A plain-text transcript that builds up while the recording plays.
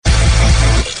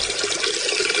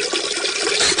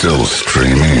still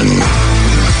streaming.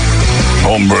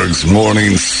 Holmberg's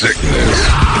Morning Sickness.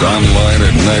 Online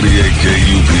at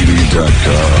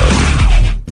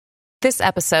 98kupd.com. This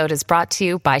episode is brought to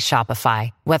you by Shopify.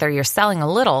 Whether you're selling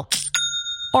a little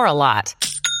or a lot,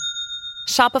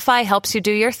 Shopify helps you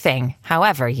do your thing,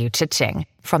 however you cha-ching.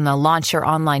 From the launch your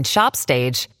online shop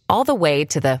stage, all the way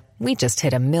to the we just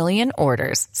hit 1 million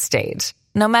orders stage.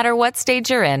 No matter what stage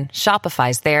you're in,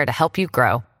 Shopify's there to help you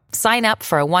grow. Sign up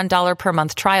for a $1 per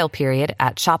month trial period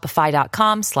at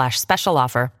shopify.com/special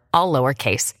offer, all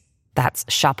lowercase. That's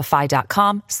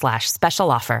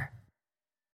shopify.com/special offer.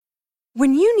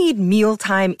 When you need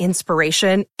mealtime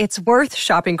inspiration, it's worth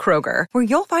shopping Kroger, where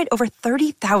you'll find over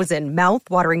 30,000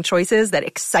 mouth-watering choices that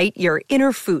excite your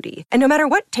inner foodie. And no matter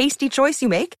what tasty choice you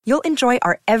make, you'll enjoy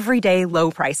our everyday low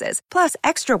prices, plus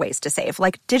extra ways to save,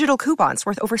 like digital coupons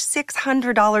worth over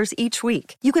 $600 each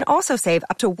week. You can also save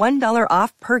up to $1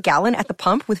 off per gallon at the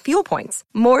pump with fuel points.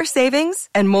 More savings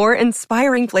and more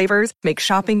inspiring flavors make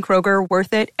shopping Kroger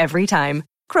worth it every time.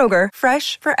 Kroger,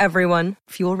 fresh for everyone.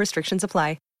 Fuel restrictions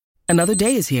apply. Another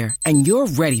day is here, and you're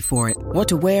ready for it. What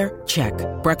to wear? Check.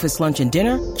 Breakfast, lunch, and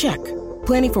dinner? Check.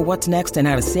 Planning for what's next and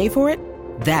how to save for it?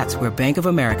 That's where Bank of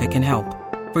America can help.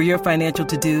 For your financial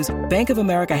to-dos, Bank of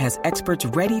America has experts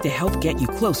ready to help get you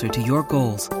closer to your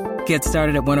goals. Get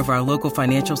started at one of our local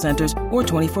financial centers or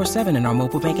 24/7 in our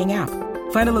mobile banking app.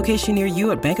 Find a location near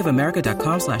you at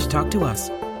bankofamerica.com/talktous.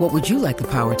 What would you like the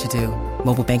power to do?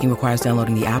 Mobile banking requires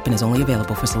downloading the app and is only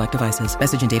available for select devices.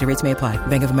 Message and data rates may apply.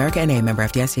 Bank of America N.A., member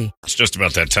FDIC. It's just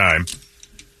about that time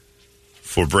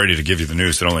for Brady to give you the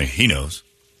news that only he knows.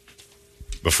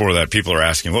 Before that, people are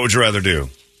asking, what would you rather do?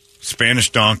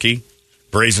 Spanish donkey,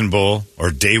 brazen bull, or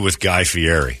day with Guy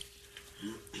Fieri?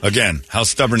 Again, how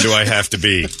stubborn do I have to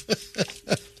be?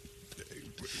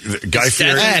 Guy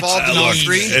Fieri,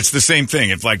 it's the same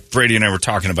thing. It's like Brady and I were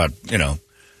talking about,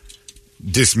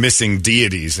 dismissing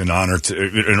deities in order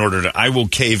to, I will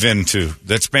cave into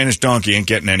that Spanish donkey ain't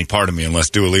getting any part of me unless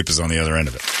Dua Lipa's on the other end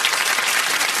of it.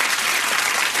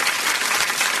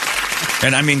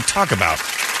 And I mean, talk about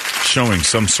showing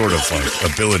some sort of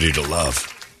ability to love.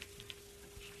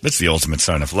 That's the ultimate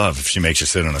sign of love. If she makes you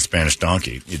sit on a Spanish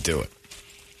donkey, you do it.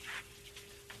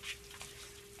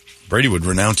 Brady would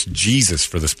renounce Jesus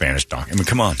for the Spanish donkey. I mean,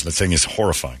 come on. That thing is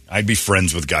horrifying. I'd be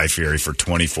friends with Guy Fieri for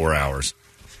 24 hours.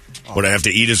 Would I have to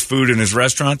eat his food in his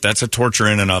restaurant? That's a torture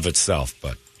in and of itself.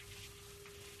 But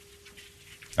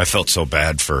I felt so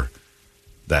bad for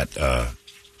that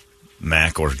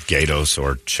Mac or Gatos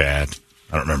or Chad.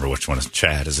 I don't remember which one is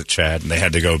Chad. Is it Chad? And they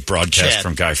had to go broadcast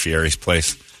from Guy Fieri's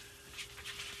place.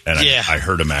 And I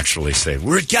heard him actually say,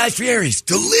 "We're at Guy Fieri's.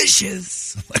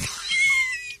 Delicious."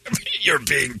 You're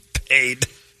being paid.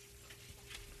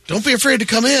 Don't be afraid to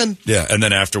come in. Yeah, and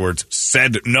then afterwards,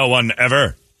 said no one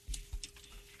ever.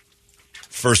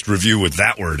 First review with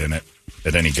that word in it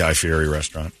at any Guy Fieri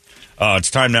restaurant.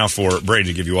 It's time now for Brady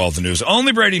to give you all the news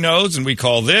only Brady knows, and we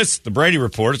call this the Brady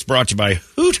Report. It's brought to you by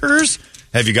Hooters.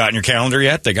 Have you gotten your calendar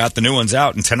yet? They got the new ones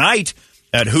out. And tonight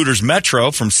at Hooters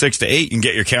Metro from 6 to 8, you can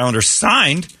get your calendar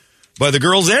signed by the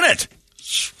girls in it.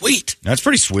 Sweet. That's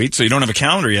pretty sweet. So you don't have a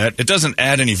calendar yet. It doesn't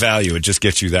add any value. It just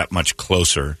gets you that much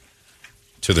closer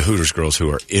to the Hooters girls who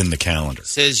are in the calendar.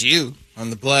 Says you on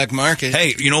the black market.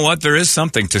 Hey, you know what? There is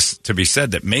something to be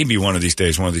said that maybe one of these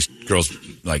days one of these girls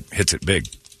hits it big.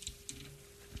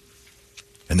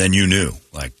 And then you knew,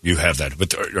 you have that.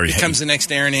 But becomes the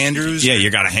next Aaron Andrews? Yeah, you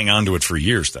got to hang on to it for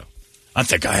years, though. I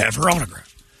think I have her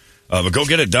autograph. But go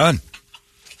get it done.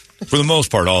 For the most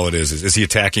part, all it is he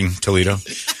attacking Toledo?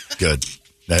 Good.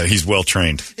 He's well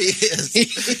trained. He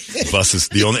is. Bus is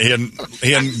the only.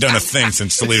 He hadn't done a thing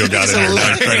since Toledo got in here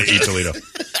trying to eat Toledo.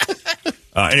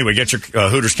 Anyway, get your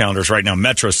Hooters calendars right now.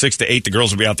 Metro 6 to 8. The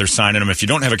girls will be out there signing them. If you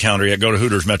don't have a calendar yet, go to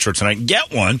Hooters Metro tonight and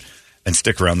get one. And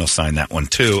stick around, they'll sign that one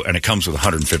too. And it comes with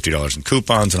 $150 in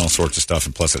coupons and all sorts of stuff.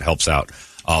 And plus it helps out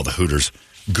all the Hooters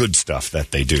good stuff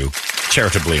that they do,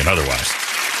 charitably and otherwise.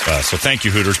 So thank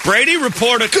you, Hooters. Brady,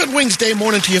 report it. Good Wings Day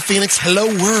morning to you, Phoenix. Hello,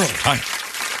 world. Hi.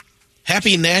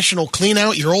 Happy National Clean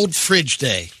Out Your Old Fridge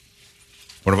Day.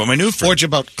 What about my new fridge? Or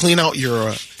about clean out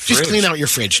your just clean out your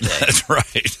fridge day. That's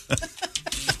right.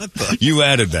 You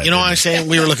added that. You know what I'm saying?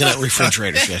 We were looking at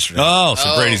refrigerators yesterday. Oh,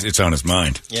 so Brady's, it's on his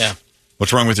mind. Yeah.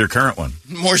 What's wrong with your current one?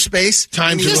 More space? It's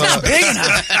not big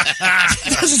enough.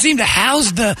 It doesn't seem to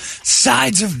house the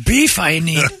sides of beef I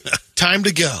need. Time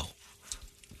to go.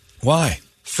 Why?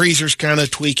 Freezer's kind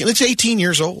of tweaking. It's 18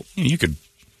 years old. You could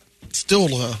still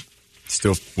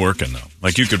working, though.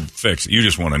 You could fix it. You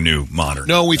just want a new, modern.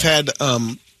 No, we've had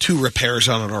 2 repairs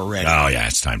on it already. Oh, yeah,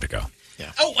 it's time to go.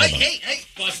 Yeah. Oh, hey.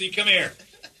 Bossy, come here.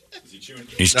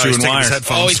 He's chewing wires.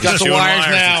 Oh, he's got the wires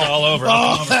now. It's all over.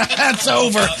 Oh, that's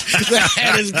over.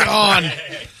 That is gone.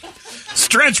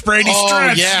 Stretch, Brady,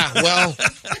 stretch. Yeah, well.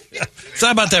 It's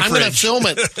not about that I'm going to film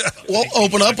it. We'll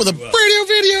open up with a radio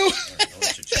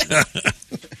video.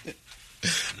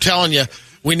 Telling you,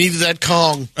 we needed that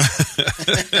Kong.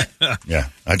 Yeah,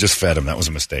 I just fed him. That was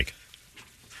a mistake.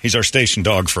 He's our station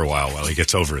dog for a while he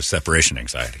gets over his separation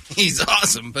anxiety. He's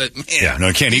awesome, but man. Yeah, no,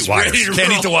 he can't eat wires.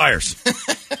 Can't eat the wires.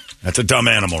 That's a dumb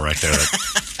animal right there.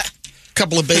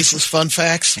 Couple of baseless fun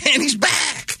facts. And he's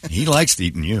back. He likes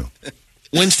eating you.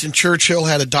 Winston Churchill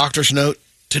had a doctor's note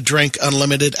to drink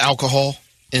unlimited alcohol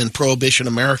in Prohibition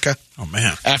America. Oh,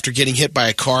 man. After getting hit by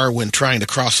a car when trying to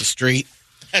cross the street.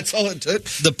 That's all it took.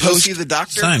 See the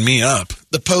doctor? Sign me up.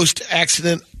 The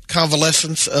post-accident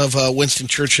convalescence of Winston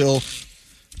Churchill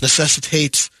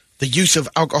necessitates the use of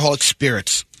alcoholic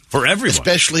spirits. For everyone.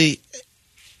 Especially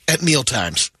at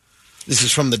mealtimes. This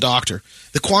is from the doctor.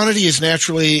 The quantity is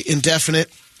naturally indefinite,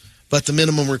 but the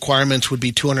minimum requirements would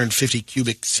be 250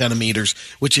 cubic centimeters,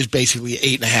 which is basically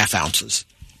 8.5 ounces.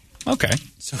 Okay.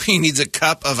 So he needs a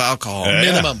cup of alcohol.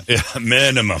 Minimum. Yeah,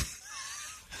 minimum.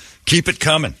 Keep it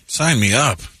coming. Sign me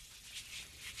up.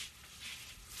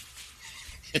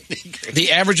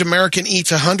 The average American eats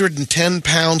 110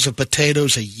 pounds of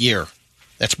potatoes a year.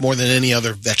 That's more than any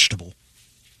other vegetable.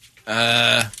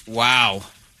 Wow.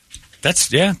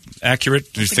 That's,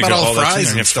 accurate. You think about all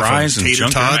fries and stuff, fries and tater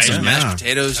junk tots and and Mashed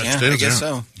potatoes, I guess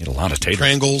so. Eat a lot of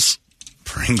taters.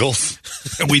 Pringles.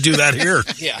 We do that here.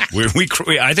 Yeah.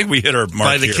 I think we hit our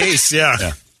mark By the here. case, yeah.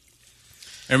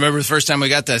 I remember the first time we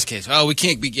got this case. Oh, we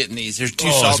can't be getting these. They're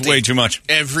too salty. It's way too much.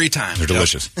 Every time. They're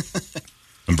delicious.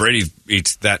 When Brady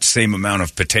eats that same amount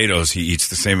of potatoes, he eats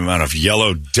the same amount of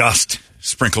yellow dust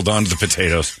sprinkled onto the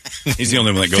potatoes. He's the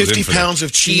only one that goes 50 in for pounds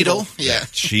of Cheetle. Yeah.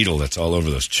 Cheetle that's all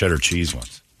over those cheddar cheese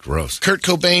ones. Gross. Kurt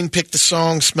Cobain picked the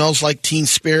song Smells Like Teen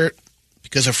Spirit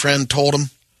because a friend told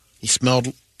him he smelled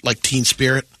like Teen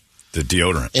Spirit. The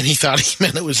deodorant. And he thought he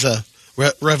meant it was a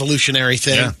revolutionary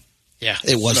thing. Yeah,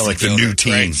 it was. Smell like the new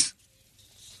teens.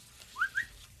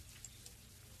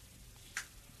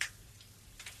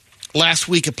 Last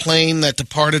week, a plane that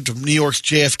departed from New York's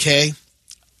JFK.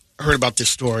 I heard about this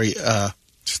story.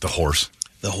 Just the horse.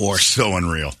 The horse. So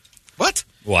unreal. What?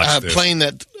 Watch this. Plane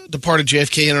that departed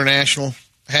JFK International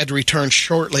had to return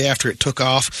shortly after it took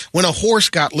off when a horse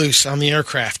got loose on the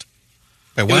aircraft.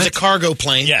 It was a cargo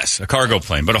plane. Yes, a cargo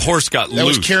plane, but a horse got loose. That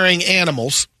was carrying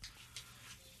animals.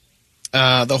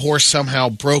 The horse somehow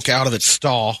broke out of its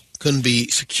stall, couldn't be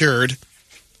secured.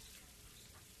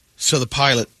 So the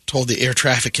pilot told the air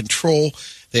traffic control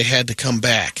they had to come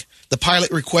back. The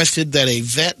pilot requested that a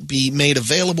vet be made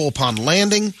available upon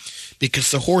landing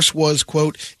because the horse was,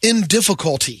 quote, in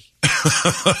difficulty.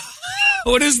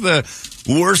 What is the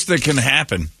worst that can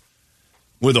happen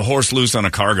with a horse loose on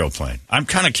a cargo plane? I'm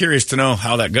kind of curious to know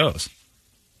how that goes.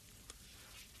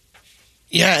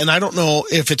 Yeah, and I don't know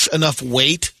if it's enough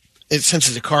weight. Since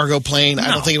it's a cargo plane,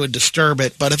 I don't think it would disturb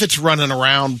it. But if it's running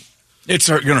around, it's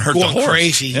going to hurt the horse.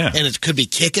 Crazy, and it could be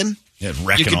kicking. Yeah,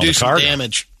 wrecking you could all do the some cargo.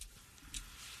 damage.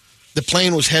 The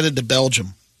plane was headed to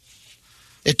Belgium.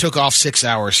 It took off 6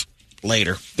 hours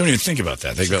later. Don't even think about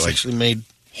that. They got like actually made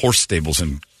horse stables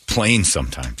and planes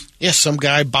sometimes. Yes, some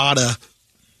guy bought a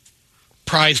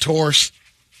prized horse,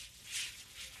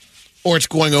 or it's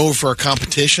going over for a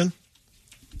competition.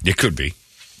 It could be.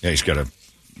 Yeah, he's got a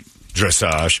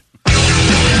dressage.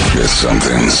 It's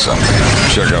something.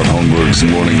 Check out Holmberg's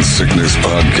Morning Sickness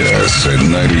Podcast at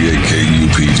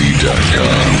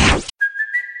 98kupd.com.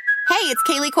 Hey, it's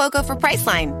Kaylee Cuoco for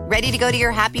Priceline. Ready to go to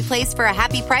your happy place for a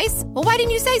happy price? Well, why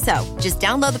didn't you say so? Just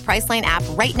download the Priceline app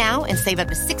right now and save up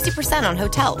to 60% on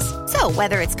hotels. So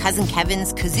whether it's Cousin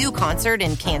Kevin's Kazoo Concert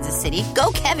in Kansas City,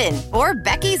 go Kevin, or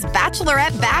Becky's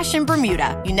Bachelorette Bash in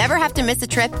Bermuda, you never have to miss a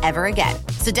trip ever again.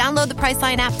 So download the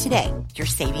Priceline app today. Your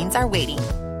savings are waiting.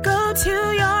 Go to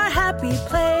your happy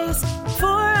place for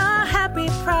a happy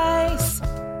price.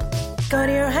 Go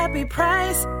to your happy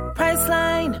price,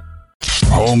 Priceline.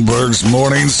 Holmberg's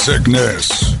Morning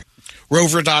Sickness.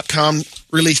 Rover.com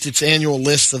released its annual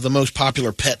list of the most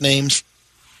popular pet names.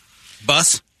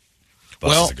 Bus?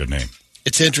 Bus is a good name.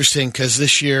 It's interesting because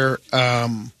this year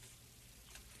there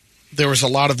was a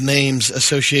lot of names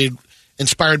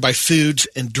inspired by foods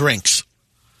and drinks.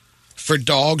 For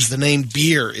dogs, the name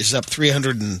beer is up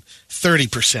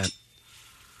 330%.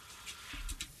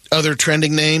 Other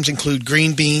trending names include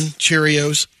green bean,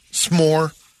 Cheerios,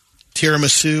 s'more,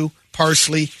 tiramisu,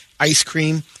 parsley, ice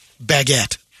cream,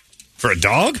 baguette. For a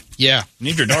dog? Yeah. You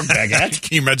need your dog baguette?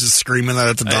 Can you imagine screaming that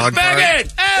at the dog park?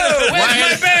 Baguette! Oh,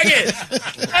 where's my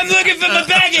baguette? I'm looking for my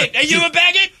baguette. Are you a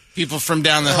baguette? People from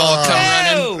down the hall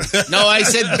come running. No, I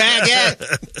said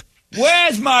baguette.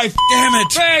 Where's my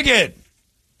baguette?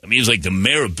 I mean, he was like the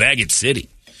mayor of Baguette City.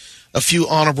 A few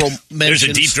honorable mentions. There's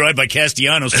a deep drive by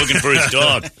Castellanos looking for his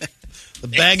dog. The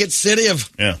Baguette City of...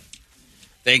 Yeah.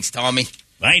 Thanks, Tommy.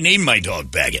 I named my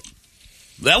dog Baguette.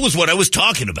 That was what I was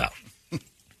talking about.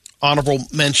 Honorable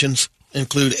mentions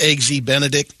include Eggsy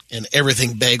Benedict and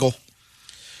Everything Bagel.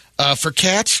 For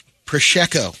cats,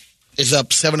 Prosecco is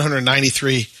up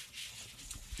 793.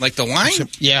 Like the wine?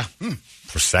 Yeah.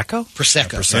 Prosecco?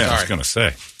 Prosecco. Yeah, I was going to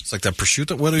say. It's like that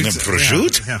prosciutto. What is it?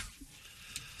 Prosciutto? Yeah.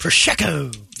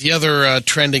 Prosecco. The other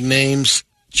trending names,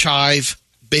 Chive,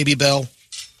 Baby Bell,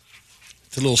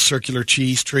 the little circular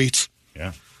cheese treats.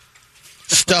 Yeah.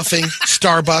 Stuffing,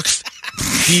 Starbucks,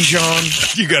 Dijon.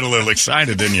 You got a little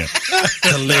excited, didn't you?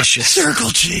 Delicious. Circle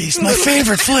cheese, my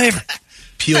favorite flavor.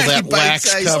 Peel that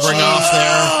wax covering off there.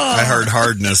 I heard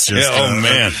hardness. Just,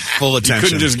 man. Full attention. You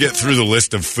couldn't just get through the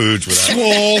list of foods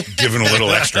without giving a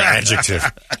little extra adjective.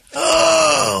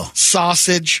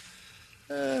 Sausage,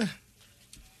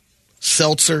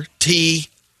 seltzer, tea,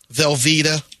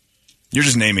 Velveeta. You're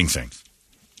just naming things.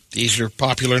 These are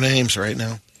popular names right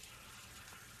now.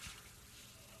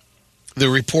 The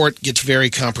report gets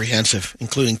very comprehensive,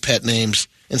 including pet names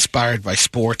inspired by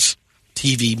sports,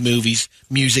 TV, movies,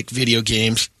 music, video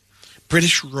games.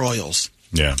 British Royals.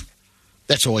 Yeah.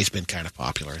 That's always been kind of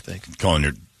popular, I think. Calling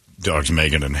your dogs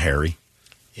Meghan and Harry.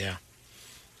 Yeah.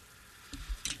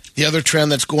 The other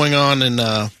trend that's going on in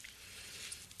the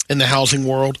housing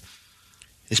world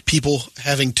is people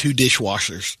having two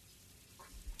dishwashers.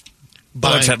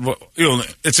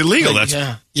 It's illegal. That's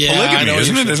polygamy,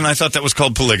 isn't it? I thought that was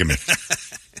called polygamy.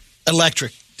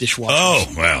 Electric dishwashers.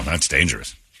 Oh, wow, that's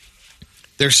dangerous.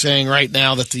 They're saying right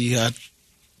now that the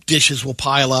dishes will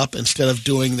pile up instead of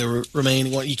doing the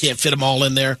remaining one. You can't fit them all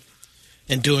in there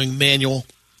and doing manual.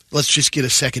 Let's just get a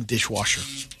second dishwasher.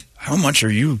 How much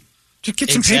are you? Just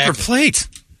get some paper plates.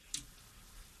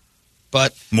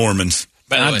 But Mormons.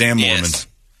 Goddamn Mormons.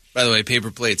 By the way,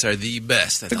 paper plates are the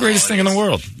best. The greatest thing in the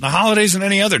world. The holidays and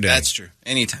any other day. That's true.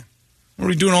 Anytime. What are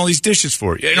we doing all these dishes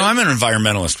for? You know, I'm an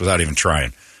environmentalist without even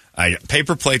trying. I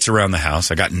paper plates around the house.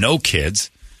 I got no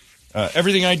kids.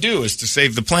 Everything I do is to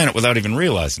save the planet without even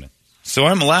realizing it. So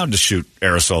I'm allowed to shoot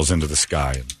aerosols into the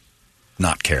sky and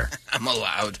not care. I'm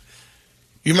allowed.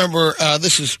 You remember,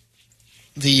 this is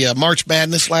the March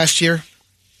Madness last year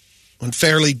when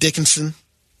Fairleigh Dickinson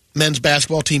men's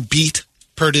basketball team beat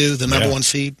Purdue, the number one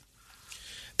seed.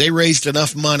 They raised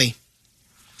enough money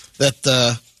that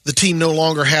the team no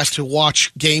longer has to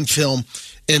watch game film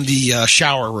in the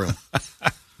shower room.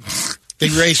 They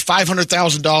raised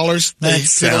 $500,000. That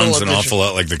sounds an awful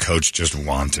lot like the coach just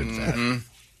wanted that.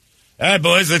 All right,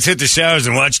 boys, let's hit the showers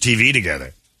and watch TV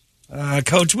together.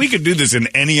 Coach, we could do this in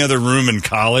any other room in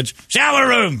college. Shower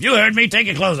room! You heard me. Take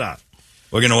your clothes off.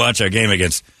 We're going to watch our game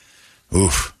against...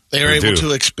 Oof. They were able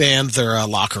to expand their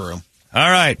locker room. All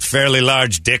right, fairly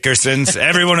large Dickersons.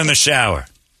 Everyone in the shower.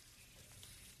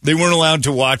 They weren't allowed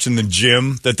to watch in the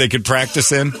gym that they could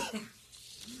practice in.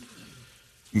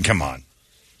 Come on.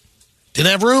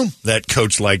 Didn't have room. That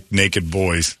coach liked naked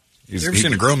boys. You ever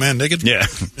seen a grown man naked? Yeah.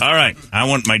 All right. I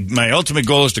want my ultimate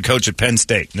goal is to coach at Penn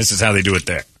State. And this is how they do it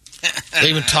there. They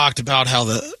even talked about how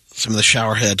some of the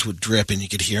shower heads would drip and you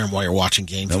could hear them while you're watching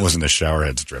games. That wasn't the shower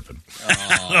heads dripping.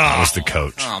 That was the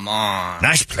coach. Come on.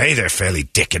 Nice play there, Fairleigh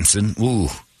Dickinson. Ooh.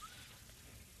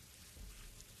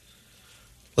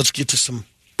 Let's get to some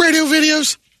radio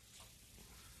videos.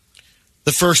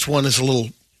 The first one is a little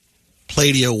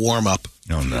Play-Doh warm-up.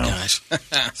 Oh, no. Guys.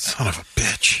 Son of a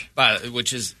bitch.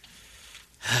 Which is...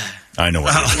 I know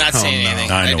what he's doing. Not saying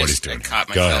anything. I know what he's doing. Caught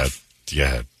Go myself.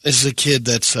 ahead. This is a kid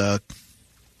that's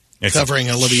It's covering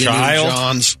Olivia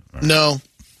Newton-John's. No.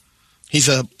 He's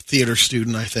a theater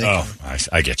student, I think. Oh,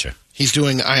 I get you. He's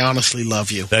doing I Honestly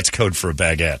Love You. That's code for a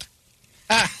baguette.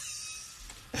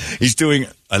 He's doing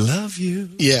I love you.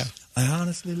 Yeah. I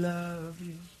honestly love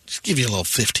you. Just give you a little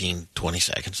 15, 20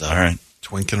 seconds. All right.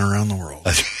 Twinking around the world.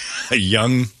 A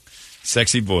young,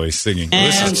 sexy boy singing. Well,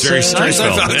 this is Jerry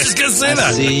Seinfeld. I was just going to say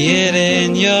that. See it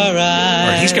in your eyes. All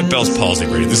right, he's got Bell's palsy,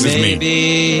 Brady. This is me.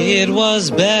 Maybe it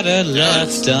was better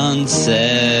left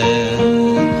unsaid.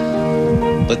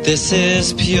 But this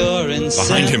is pure and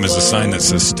simple. Behind him is a sign that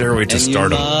says Stairway to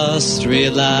Stardom.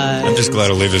 I'm just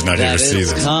glad Olivia's not here to see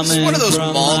this. This is one of those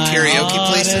mall karaoke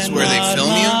places where they film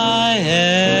you.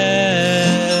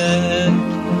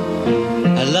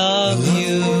 I love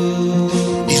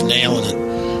you. He's nailing it.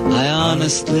 I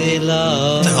honestly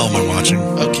love. What the hell am I watching?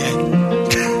 Okay.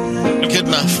 Good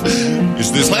enough. Is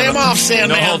Is this Play him off,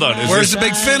 Sandman. No, hold on. Where's the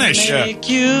big finish? Make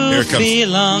you Here it comes.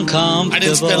 feel uncomfortable. I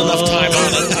didn't spend enough time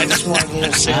on it. I just wanted a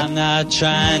little sip. I'm not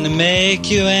trying to make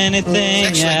you anything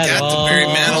Actually at got all. the Barry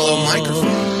Manilow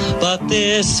microphone. But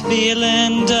this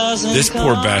feeling doesn't This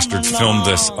poor come bastard filmed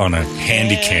this on a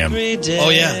handy cam every day. Oh,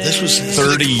 yeah. This was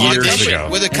 30 years ago.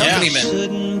 With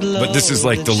accompaniment. But this is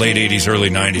like the late 80s, early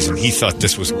 90s, and he thought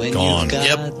this was gone.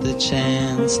 Yep.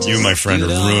 You, my friend, are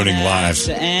ruining lives.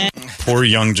 Poor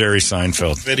young Jerry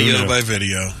Seinfeld. Video by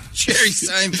video. Jerry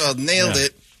Seinfeld nailed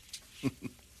it.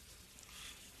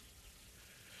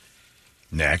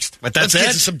 Next. But that's Let's it.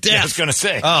 get to some Yeah, I depth. was going to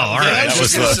say. Oh, all right. Yeah, that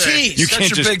was you Such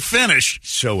can't a just big finish.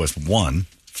 show us one.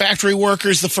 Factory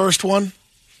Workers, the first one.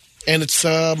 And it's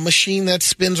a machine that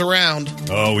spins around.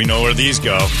 Oh, we know where these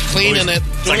go. Cleaning it.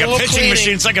 It's like a pitching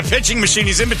machine. It's like a pitching machine.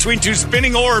 He's in between two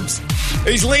spinning orbs.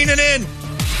 He's leaning in.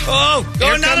 Oh,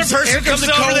 Here another comes- person here comes comes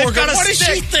the over. They've coworker. got a What is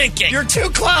stick. she thinking? You're too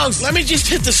close. Let me just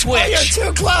hit the switch. Oh, you're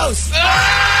too close.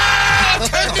 Ah!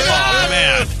 Turned it on.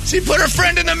 man. She put her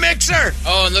friend in the mixer.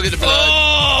 Oh, and look at the blood.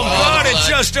 Oh, God, the it blood.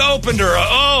 just opened her.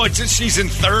 Oh, it's just, she's in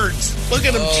thirds. Look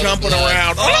at him jumping blood.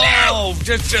 around. Oh,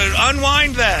 just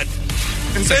unwind that.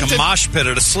 It's like a mosh pit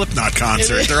at a Slipknot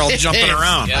concert. They're all jumping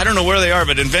around. I don't know where they are,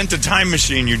 but invent a time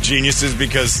machine, you geniuses,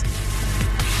 because,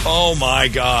 oh my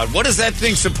God, what is that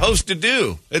thing supposed to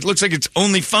do? It looks like its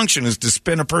only function is to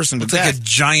spin a person to It's like a death.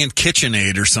 giant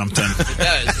KitchenAid or something. It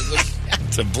does. It looks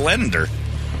It's a blender.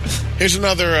 Here's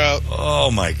another.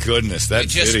 Oh my goodness, that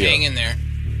just video. hanging there.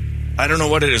 I don't know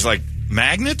what it is, like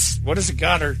magnets? What has it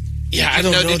got her? Yeah, I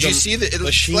don't know. Did you the see that? It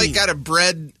looks machine. like got a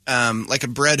bread, like a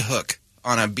bread hook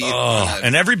on a beat. Oh,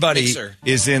 and everybody mixer.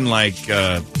 is in like, See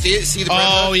the bread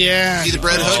Oh, hook? yeah. See the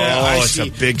bread hook? Oh, I it's see.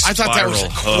 a big I thought that was a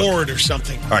spiral hook. cord or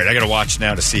something. all right, I got to watch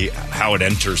now to see how it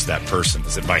enters that person.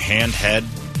 Is it by hand, head?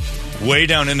 Way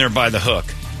down in there by the hook.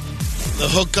 The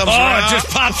hook comes Oh, around. it just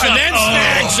pops and up. then Oh,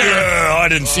 snags her. yeah. I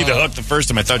didn't see the hook the first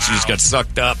time. I thought she just got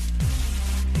sucked up.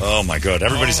 Oh, my God.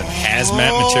 Everybody's in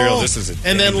hazmat material. This is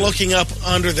And then looking up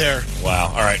under there. Wow.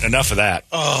 All right, enough of that.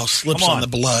 Oh, slips Come on on. the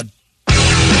blood.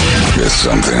 There's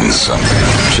something.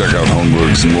 Check out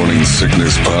Holmberg's Morning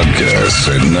Sickness Podcast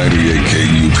at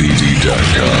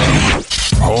 98kupd.com.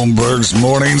 Holmberg's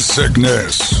Morning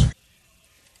Sickness.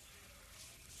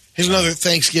 Here's another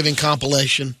Thanksgiving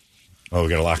compilation. Oh, we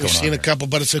got a lot going We've on. seen a here. couple,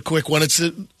 but it's a quick one. It's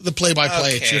the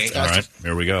play-by-play. It's Okay. your- All right,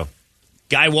 here we go.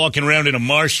 Guy walking around in a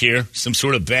marsh here, some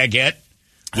sort of baguette,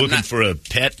 looking for a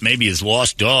pet, maybe his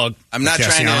lost dog. I'm not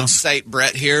trying to Cassiano? incite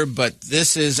Brett here, but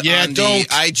this is Yeah, on don't.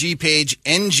 the IG page,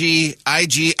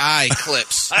 NGIGI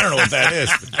clips. I don't know what that is.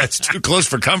 But that's too close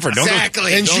for comfort. Don't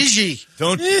Exactly. And Don't- Gigi.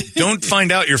 Don't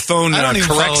find out your phone I don't even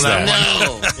corrects follow that that.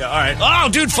 No. Yeah, all right. Oh,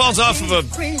 dude falls off of a.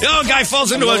 Oh, guy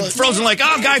falls into a frozen lake.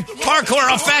 Oh, guy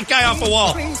parkour a fat guy off a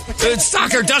wall.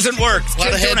 Soccer doesn't work. A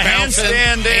lot of Kid doing a head bouncing.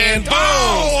 handstand and boom!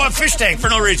 Oh, a fish tank for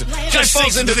no reason. Guy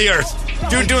falls into the earth.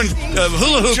 Dude doing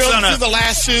hula hoops Drove on through a the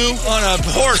lasso.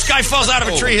 horse. Guy falls out of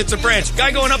a tree, hits a branch.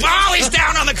 Guy going up. Oh, he's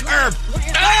down on the curb. Oh,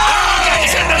 guy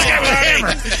hit another guy with a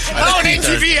hammer. Oh, an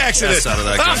ATV accident. That's out of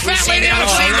that Oh, guy. fat lady on a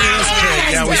chain.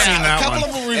 Yeah, we've seen that couple one.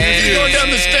 of them were He's reviewed. going down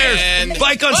the stairs.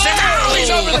 Bike on stairs. Oh, he's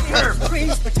over the curb.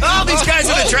 Oh, these guys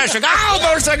in the trash truck. Oh,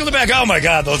 motorcycle in the back. Oh, my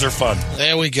God, those are fun.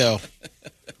 There we go.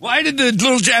 Why did the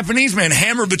little Japanese man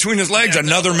hammer between his legs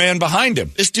another man behind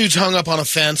him? This dude's hung up on a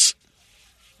fence.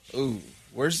 Ooh,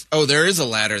 where's? Oh, there is a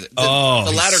ladder. The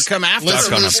Oh, ladder come after.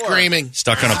 Listen or to the before? screaming.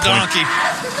 Stuck on a Donkey.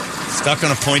 Stuck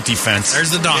on a pointy fence. There's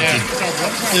the donkey.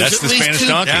 That's the Spanish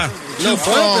donkey. Yeah. Two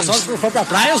prongs.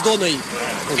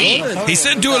 He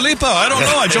said Dua Lipa. I don't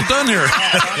know. I jumped on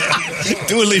here.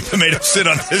 Dua Lipa made him sit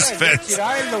on his fence.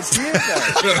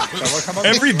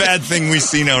 Every bad thing we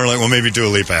see now, we're like, well, maybe Dua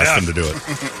Lipa asked him to do it.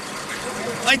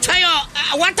 I tell you,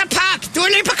 I want the puck. Dua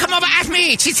Lipa come over at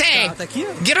me. She say,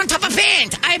 get on top of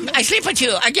fence. I sleep with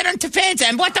you. I get on top fence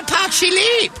and what the puck she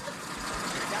leap.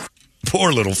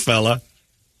 Poor little fella.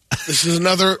 This is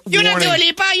another You not warning. Dua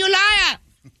Lipa, you liar.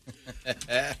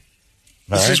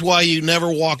 This is why you never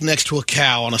walk next to a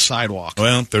cow on a sidewalk.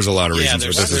 Well, there's a lot of Yeah, reasons,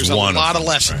 but there's this is a one lot of of them.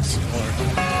 lessons.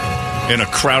 In a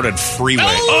crowded freeway.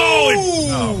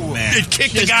 Oh, it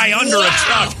kicked the guy under a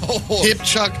truck. Hip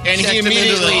chuck, And checked he him into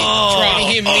immediately,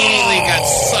 the got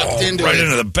sucked into Right it.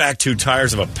 into the back two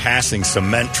tires of a passing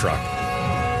cement truck.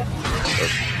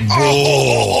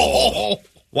 Whoa.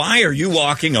 Why are you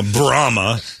walking a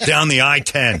Brahma down the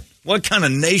I-10? What kind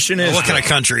of nation is What kind that? of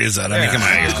country is that? I mean, come on.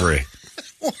 I agree.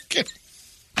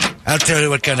 I'll tell you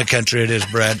what kind of country it is,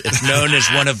 Brad. It's known as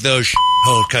one of those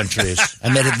hole countries. I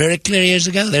made it very clear years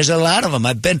ago. There's a lot of them.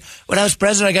 When I was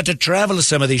president, I got to travel to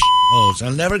some of these holes.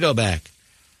 I'll never go back.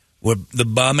 The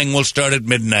bombing will start at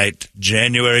midnight,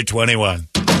 January 21.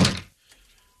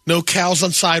 No cows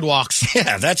on sidewalks.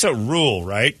 Yeah, that's a rule,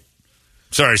 right?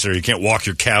 Sorry, sir, you can't walk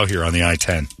your cow here on the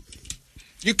I-10.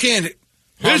 You can't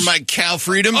harm my cow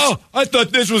freedoms. Oh, I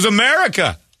thought this was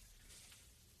America.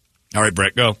 All right,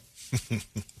 Brett, go.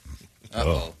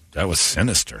 Oh, that was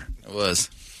sinister. It was.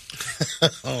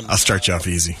 Oh, no. I'll start you off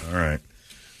easy. All right.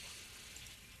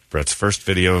 Brett's first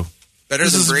video.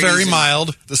 This is very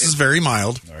mild. This is very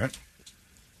mild. All right.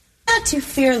 Not to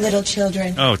fear, little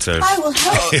children. Oh, it's a... I will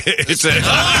help. it's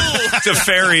a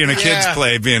fairy in a kid's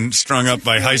play being strung up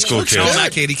by high school kids. No,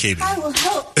 not Katie. I will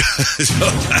help.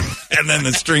 And then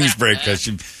the strings break because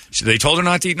they told her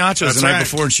not to eat nachos the night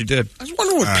before, and she did. I was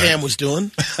wondering what Pam was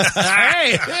doing.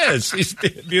 Hey, it is. She's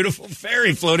a beautiful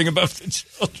fairy floating above the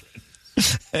children.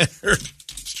 And her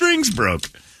strings broke.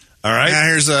 All right. Yeah,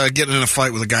 here's getting in a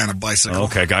fight with a guy on a bicycle.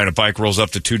 Okay, guy on a bike rolls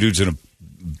up to two dudes in a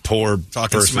poor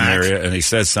person smack. area, and he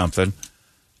says something,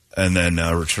 and then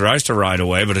tries to ride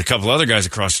away, but a couple other guys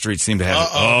across the street seem to have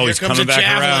it. He's coming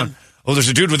back around. Oh, there's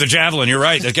a dude with a javelin. You're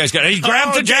right. That guy's got. He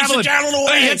grabbed the javelin.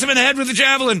 Away. He hits him in the head with the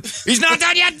javelin. He's not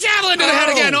done yet. Javelin to the head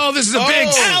again. Oh, this is a big.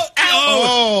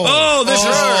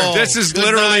 This is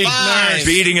literally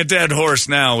beating a dead horse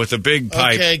now with a big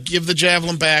pipe. Okay, give the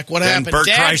javelin back. What happened? Bert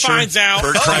Dad Kreischer, finds out.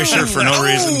 Bert Kreischer for no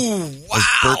reason. Wow.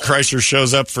 Bert Kreischer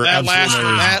shows up for absolutely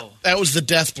no reason. That was the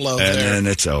death blow. And then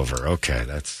it's over. Okay,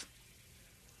 that's.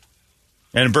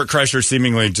 And Bert Kreischer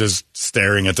seemingly just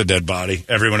staring at the dead body.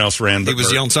 Everyone else ran. He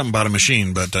was yelling something about a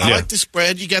machine, but I like the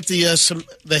spread. You got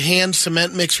the hand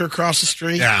cement mixer across the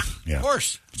street. Yeah. Of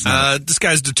course. This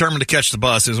guy's determined to catch the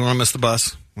bus. He doesn't want to miss the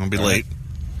bus. Won't be late.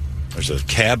 There's a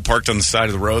cab parked on the side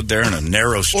of the road there in a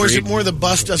narrow street. Or is it more the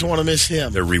bus doesn't want to miss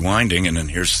him? They're rewinding, and then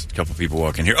here's a couple people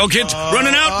walking here. Oh, kid's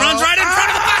running out, runs right in front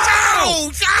of the bus.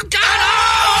 Oh,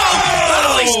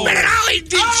 God! He spit it out. He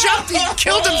jumped. He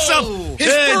killed himself.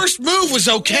 His first move was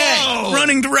okay.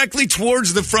 Running directly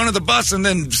towards the front of the bus, and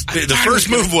then the first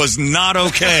move was not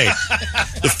okay.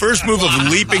 The first move of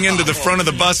leaping into the front of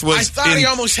the bus was... I thought he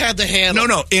almost had the handle.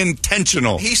 No,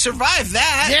 intentional. He survived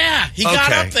that. Yeah, he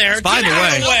got up there. By the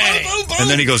way. And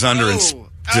then he goes under and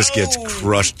just gets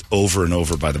crushed over and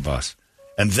over by the bus.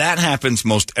 And that happens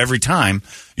most every time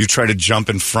you try to jump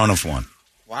in front of one.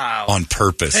 Wow. On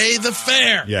purpose. Pay the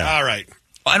fare. Yeah. All right.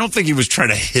 I don't think he was trying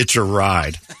to hitch a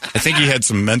ride. I think he had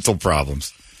some mental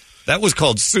problems. That was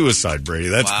called suicide, Brady.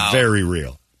 That's very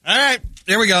real. All right.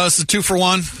 Here we go. This is 2 for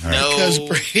 1. Right. No. Because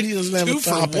Brady doesn't have 2 a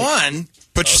topic. for 1?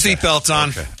 Put your seatbelts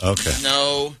on. Okay.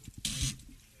 No.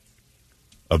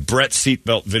 A Brett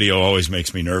seatbelt video always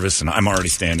makes me nervous, and I'm already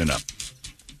standing up.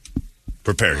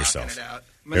 Prepare yourself.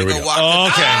 Here we go. It's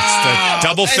the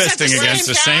double fisting against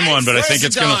the same one, but I think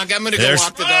it's going to... I'm going to go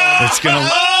walk the dog. It's going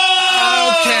to...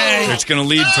 It's going to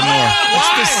lead to more. It's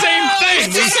the same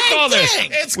thing. We saw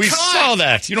this. We saw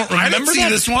that. You don't remember that?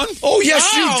 This one? Oh,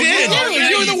 yes, you did.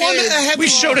 You were the one that had we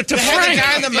showed it to Frank. The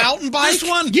guy on the mountain bike? This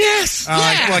one? Yes. Well,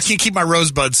 I can't keep my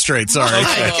rosebuds straight. Sorry. Oh,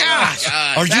 my gosh.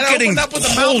 Are you getting...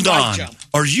 Hold on.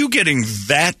 Are you getting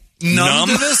that... Numb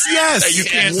to this? Yes. That you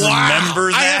can't remember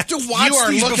that? I have to watch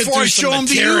these before I show them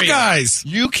to you guys.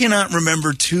 You cannot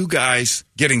remember two guys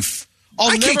getting...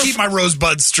 I can't keep my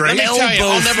rosebuds straight. Let me tell you,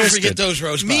 I'll never forget those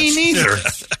rosebuds. Me neither.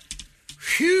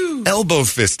 Elbow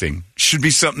fisting should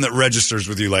be something that registers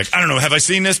with you. Like, I don't know, have I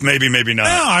seen this? Maybe, maybe not.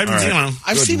 No,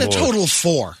 I've seen a total of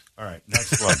 4. All right,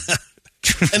 next one.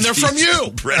 And they're from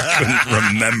you. Brett couldn't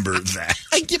remember that.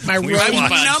 I get my I'm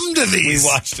numb to these. We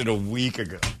watched it a week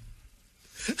ago.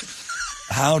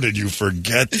 How did you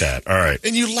forget that? All right.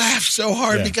 And you laugh so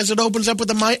hard because it opens up with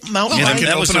the mountain bike.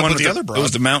 That was the one with the other. It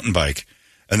was the mountain bike.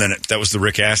 And then that was the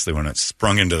Rick Astley one. It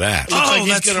sprung into that. Oh,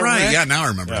 that's right. Yeah, now I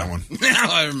remember that one.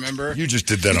 Now I remember. You just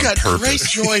did that on got purpose. Great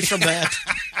joy from that.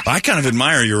 I kind of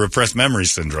admire your repressed memory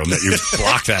syndrome that you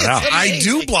blocked that out. I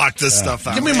do block this stuff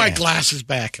out. Give me my glasses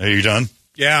back. Are you done?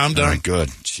 Yeah, I'm done. All right, good.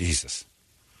 Jesus.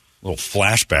 Little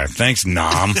flashback. Thanks,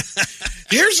 Nom.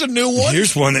 Here's a new one.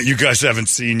 Here's one that you guys haven't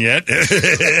seen yet.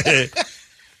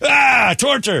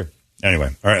 Torture. Anyway,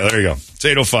 all right, there you go. It's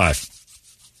 8:05.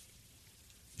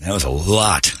 That was a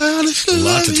lot. A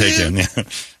lot to take in. Yeah.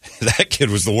 That kid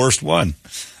was the worst one.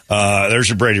 There's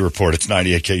your Brady report. It's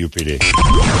 98 KUPD.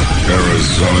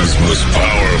 Arizona's most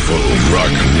powerful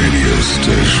rock radio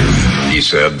station. He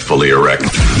said, fully erect. 98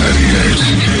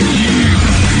 KUPD.